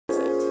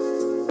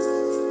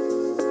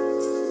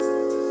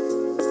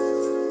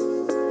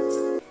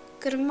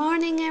Good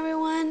morning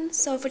everyone.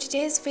 So for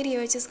today's video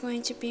it's just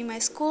going to be my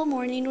school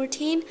morning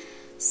routine.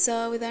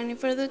 So without any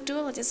further ado,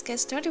 let's just get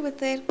started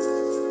with it.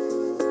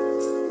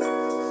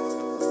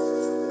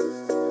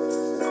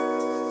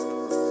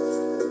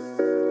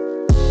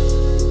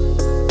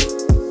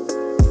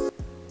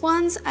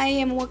 Once I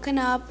am woken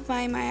up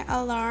by my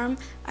alarm,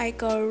 I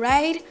go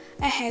right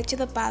ahead to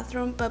the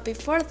bathroom, but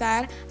before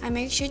that I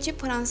make sure to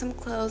put on some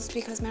clothes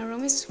because my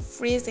room is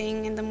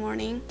freezing in the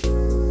morning.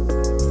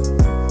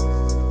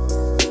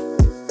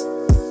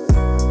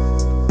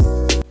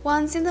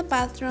 Once in the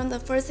bathroom, the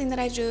first thing that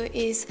I do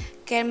is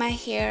get my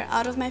hair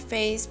out of my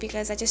face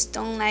because I just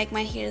don't like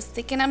my hair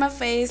sticking on my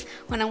face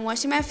when I'm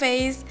washing my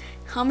face.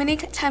 How many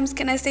times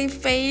can I say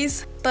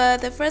face?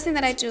 But the first thing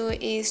that I do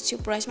is to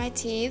brush my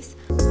teeth.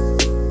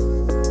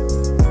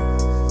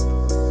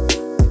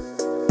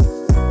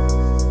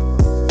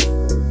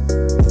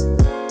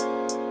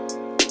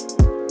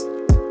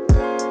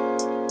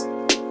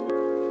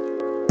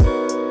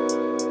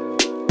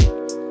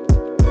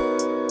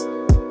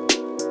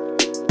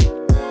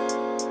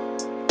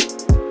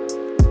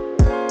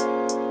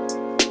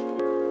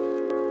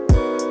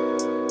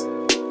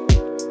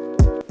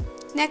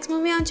 Next,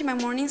 moving on to my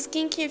morning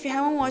skincare. If you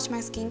haven't watched my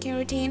skincare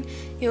routine,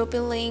 it will be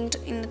linked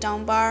in the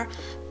down bar.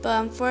 But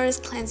I'm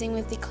first cleansing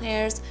with the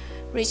INQUIRES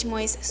Rich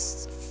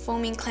Moist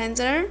Foaming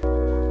Cleanser.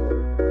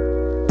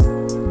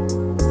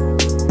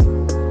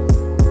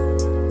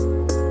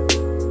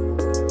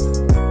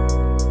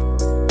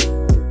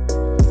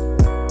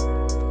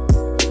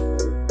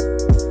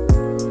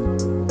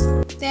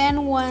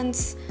 Then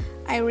once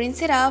I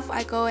rinse it off,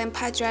 I go and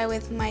pat dry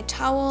with my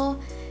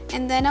towel.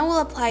 And then I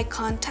will apply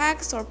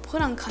contacts or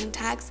put on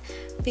contacts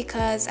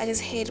because I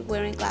just hate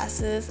wearing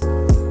glasses.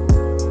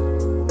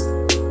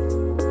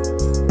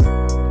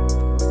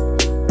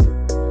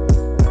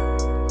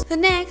 The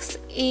next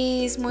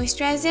is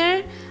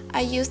moisturizer. I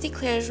use the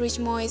INQUIRES Rich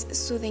Moist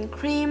Soothing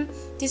Cream.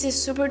 This is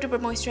super duper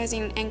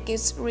moisturizing and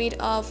gets rid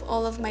of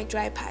all of my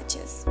dry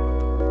patches.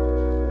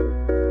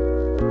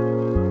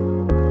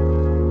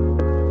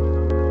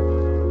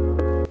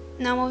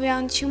 Now moving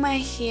on to my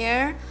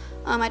hair.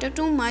 I don't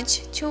do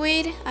much to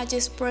it. I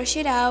just brush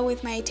it out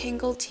with my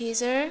Tangle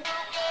teaser.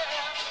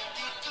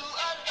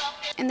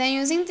 And then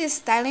using this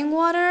styling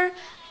water,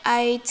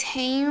 I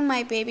tame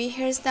my baby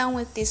hairs down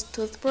with this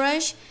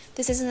toothbrush.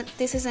 This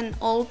is an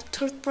old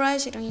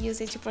toothbrush. I don't use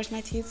it to brush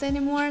my teeth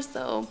anymore,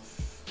 so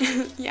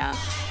yeah.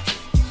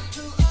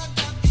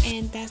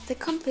 And that's the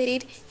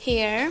completed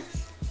hair.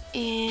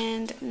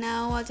 And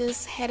now I'll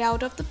just head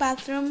out of the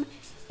bathroom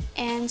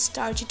and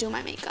start to do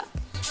my makeup.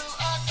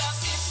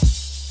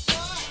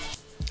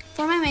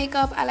 For my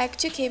makeup, I like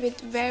to keep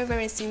it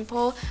very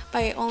simple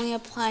by only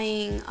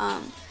applying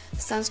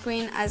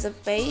sunscreen as a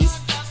base.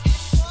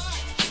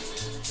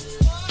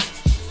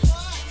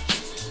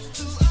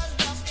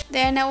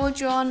 Then I will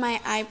draw on my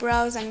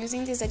eyebrows. I'm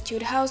using this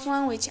Etude House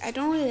one, which I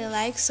don't really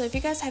like. So if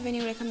you guys have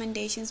any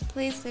recommendations,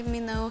 please let me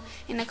know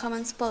in the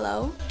comments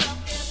below.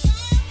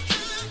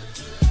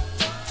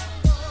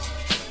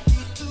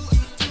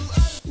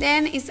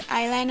 Then is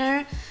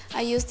eyeliner.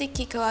 I use the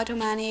Kiko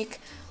Automatic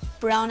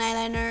brown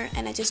eyeliner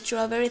and I just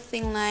draw a very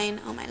thin line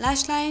on my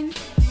lash line.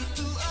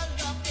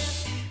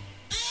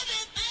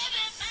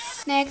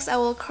 Next, I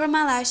will curl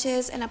my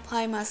lashes and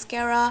apply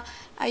mascara.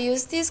 I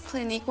use this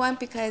Clinique one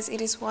because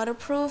it is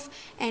waterproof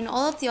and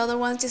all of the other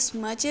ones just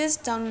smudges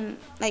down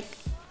like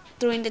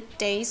during the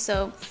day.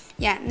 So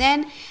yeah, and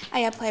then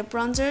I apply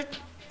bronzer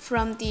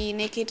from the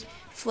Naked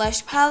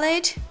Flesh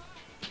palette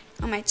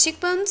on my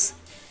cheekbones,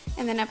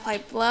 and then apply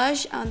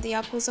blush on the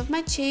apples of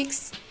my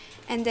cheeks.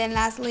 And then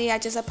lastly, I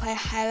just apply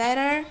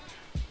highlighter,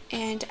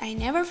 and I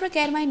never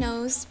forget my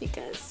nose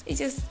because it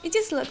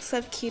just looks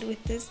so cute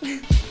with this.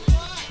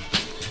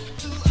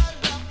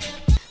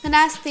 The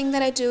last thing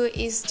that I do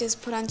is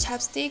just put on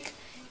chapstick,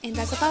 and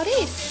that's about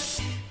it.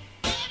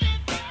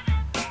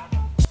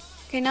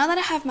 Okay, now that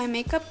I have my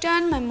makeup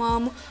done, my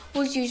mom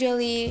would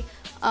usually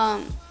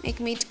make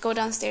me to go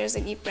downstairs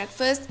and eat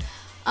breakfast.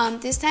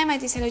 This time I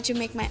decided to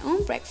make my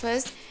own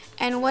breakfast,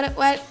 and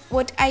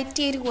what I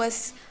did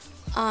was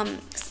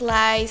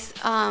slice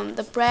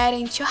the bread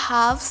into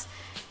halves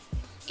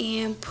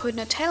and put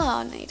Nutella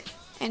on it,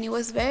 and it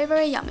was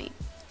very yummy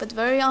but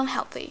very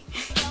unhealthy.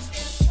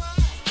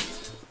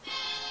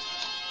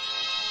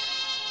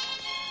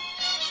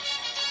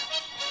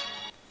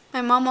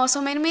 My mom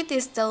also made me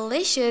this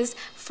delicious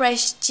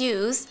fresh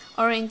juice,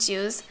 orange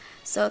juice,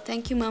 so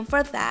thank you mom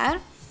for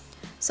that.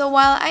 So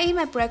while I eat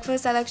my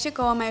breakfast, I like to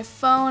go on my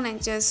phone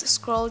and just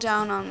scroll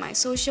down on my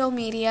social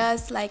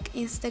medias like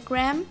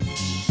Instagram.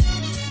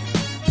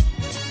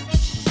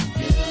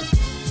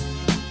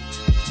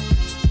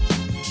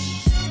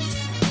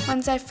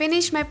 Once I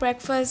finish my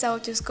breakfast, I'll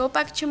just go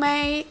back to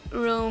my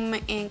room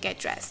and get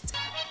dressed.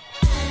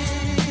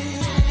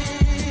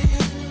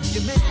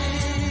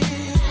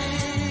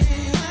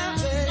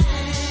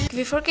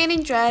 Before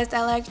getting dressed,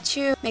 I like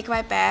to make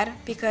my bed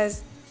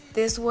because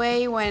this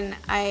way when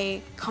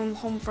I come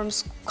home from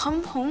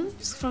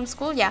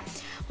school. Yeah,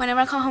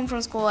 whenever I come home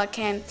from school, I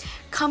can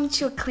come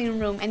to a clean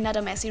room and not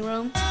a messy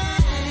room.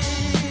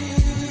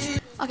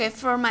 Okay,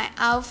 for my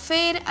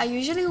outfit, I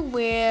usually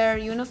wear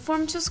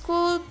uniform to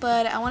school,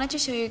 but I wanted to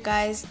show you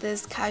guys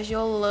this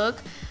casual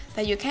look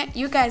that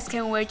you guys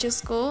can wear to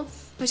school,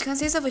 which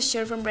consists of a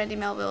shirt from Brandy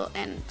Melville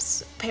and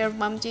a pair of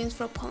mom jeans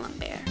from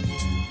Pull&Bear.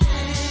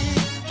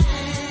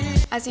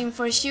 As in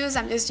for shoes,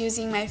 I'm just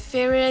using my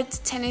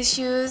favorite tennis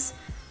shoes.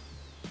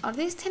 Are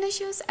these tennis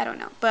shoes? I don't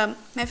know, but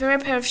my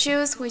favorite pair of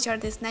shoes, which are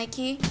this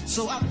Nike.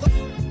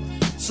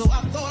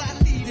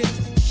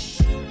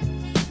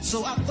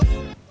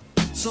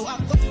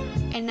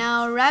 And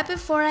now right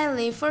before I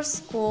leave for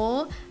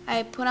school,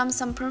 I put on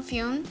some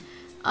perfume.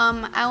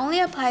 I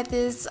only applied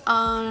this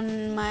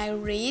on my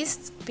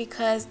wrist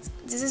because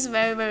this is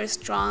very, very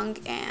strong,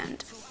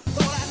 and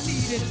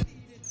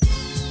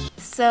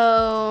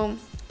so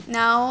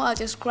now I'll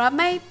just grab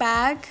my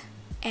bag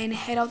and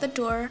head out the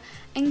door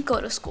and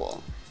go to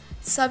school.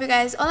 So I hope you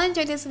guys all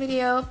enjoyed this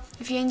video.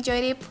 If you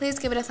enjoyed it, please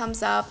give it a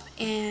thumbs up,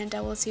 and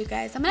I will see you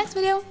guys on my next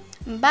video.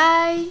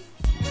 Bye!